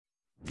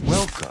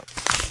Club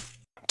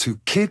to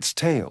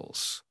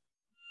KidzTales.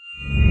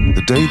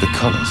 The day the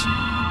colors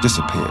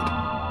disappeared.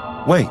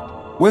 Wait,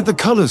 where'd the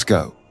colors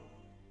go?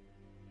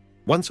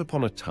 Once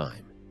upon a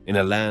time, in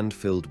a land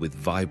filled with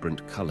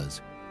vibrant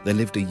colors, there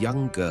lived a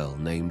young girl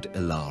named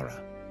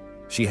Elara.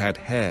 She had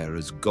hair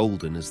as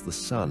golden as the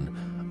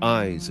sun,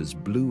 eyes as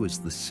blue as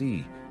the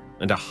sea,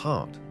 and a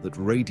heart that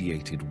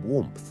radiated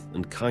warmth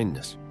and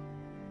kindness.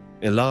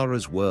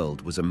 Elara's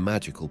world was a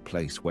magical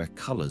place where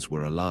colors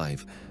were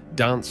alive,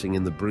 dancing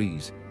in the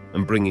breeze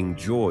and bringing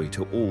joy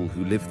to all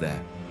who lived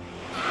there.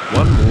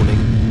 One morning,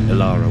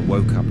 Elara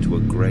woke up to a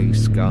grey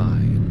sky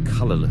and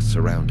colorless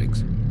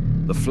surroundings.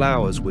 The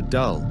flowers were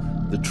dull,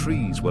 the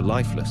trees were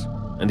lifeless,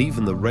 and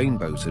even the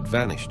rainbows had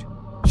vanished.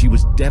 She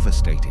was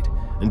devastated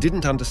and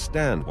didn't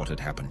understand what had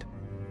happened.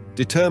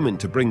 Determined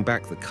to bring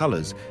back the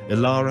colors,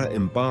 Elara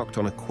embarked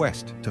on a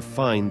quest to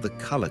find the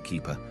Color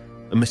Keeper,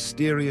 a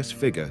mysterious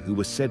figure who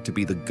was said to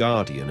be the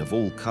guardian of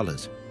all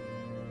colors.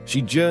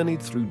 She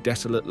journeyed through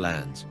desolate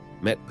lands,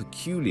 met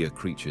peculiar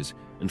creatures,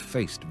 and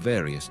faced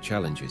various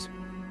challenges.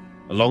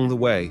 Along the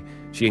way,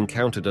 she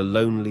encountered a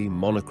lonely,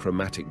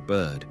 monochromatic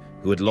bird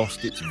who had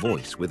lost its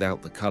voice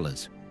without the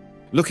colors.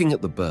 Looking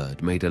at the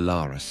bird made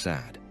Elara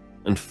sad,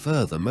 and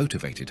further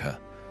motivated her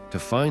to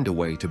find a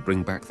way to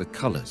bring back the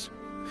colors.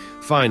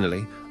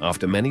 Finally,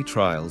 after many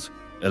trials,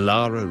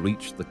 Elara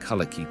reached the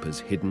Color Keeper's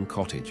hidden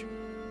cottage.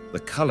 The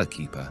Color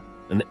Keeper,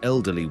 an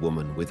elderly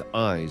woman with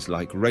eyes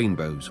like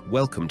rainbows,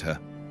 welcomed her.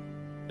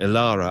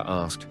 Elara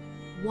asked,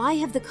 "Why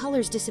have the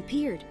colors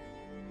disappeared?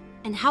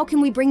 And how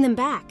can we bring them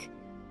back?"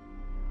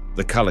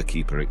 The Color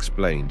Keeper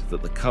explained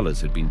that the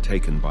colors had been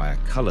taken by a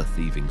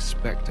color-thieving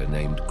specter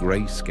named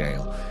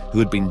Grayscale, who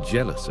had been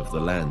jealous of the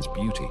land's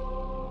beauty.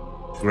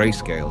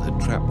 Grayscale had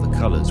trapped the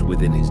colors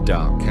within his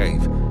dark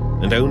cave,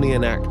 and only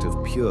an act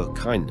of pure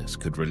kindness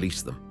could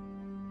release them.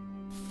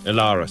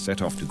 Elara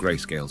set off to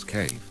Grayscale's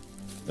cave,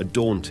 a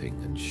daunting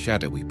and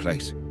shadowy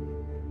place.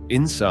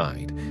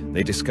 Inside,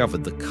 they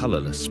discovered the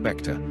colorless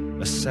specter,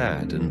 a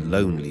sad and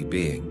lonely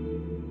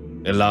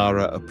being.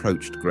 Elara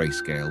approached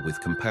Grayscale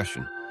with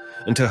compassion,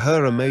 and to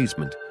her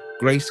amazement,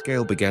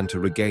 Grayscale began to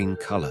regain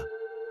color.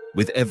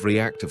 With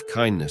every act of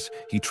kindness,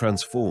 he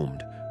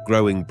transformed,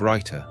 growing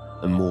brighter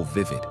and more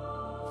vivid.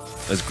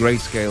 As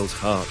Grayscale's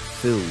heart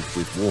filled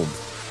with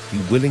warmth, he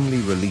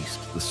willingly released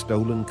the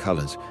stolen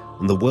colors,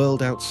 and the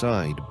world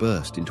outside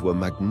burst into a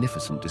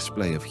magnificent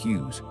display of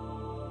hues.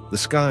 The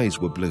skies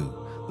were blue,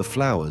 the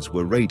flowers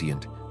were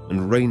radiant,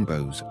 and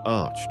rainbows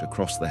arched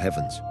across the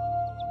heavens.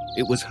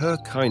 It was her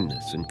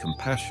kindness and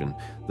compassion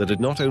that had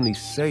not only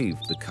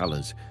saved the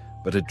colors,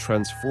 but had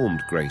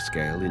transformed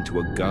Grayscale into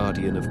a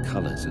guardian of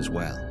colors as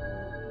well.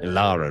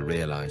 Elara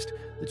realized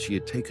that she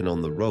had taken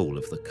on the role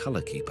of the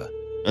Color Keeper,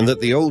 and that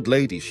the old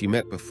lady she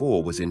met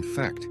before was in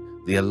fact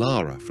the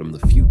Elara from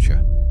the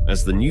future.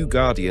 As the new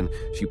guardian,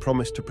 she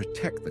promised to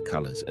protect the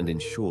colors and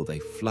ensure they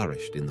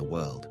flourished in the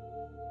world.